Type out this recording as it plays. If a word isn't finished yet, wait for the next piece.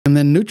And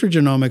then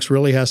nutrigenomics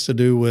really has to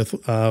do with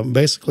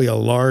basically a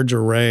large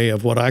array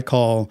of what I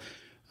call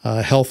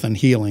health and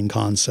healing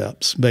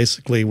concepts.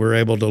 Basically, we're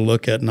able to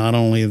look at not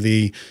only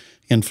the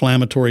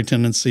inflammatory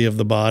tendency of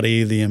the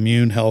body, the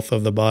immune health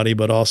of the body,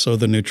 but also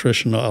the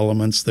nutritional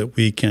elements that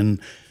we can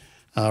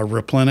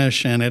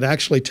replenish. And it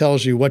actually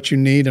tells you what you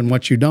need and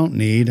what you don't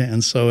need.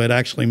 And so it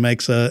actually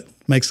makes it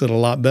a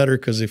lot better,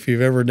 because if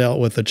you've ever dealt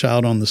with a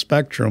child on the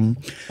spectrum,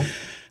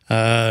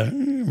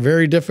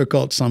 very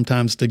difficult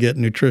sometimes to get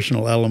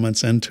nutritional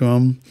elements into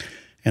them.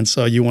 And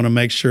so you want to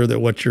make sure that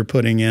what you're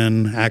putting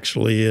in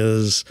actually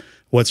is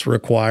what's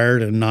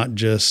required and not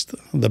just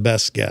the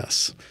best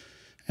guess.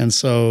 And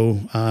so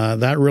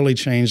that really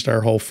changed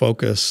our whole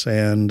focus.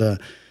 And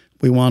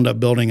we wound up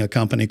building a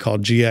company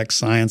called GX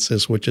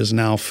Sciences, which is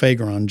now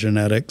Fagron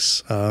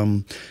Genetics.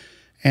 And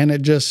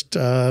it just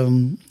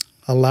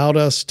allowed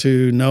us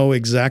to know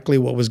exactly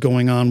what was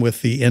going on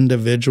with the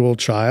individual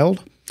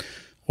child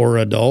or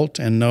adult,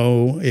 and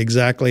know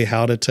exactly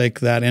how to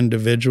take that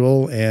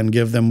individual and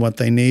give them what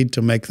they need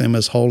to make them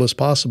as whole as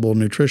possible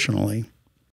nutritionally.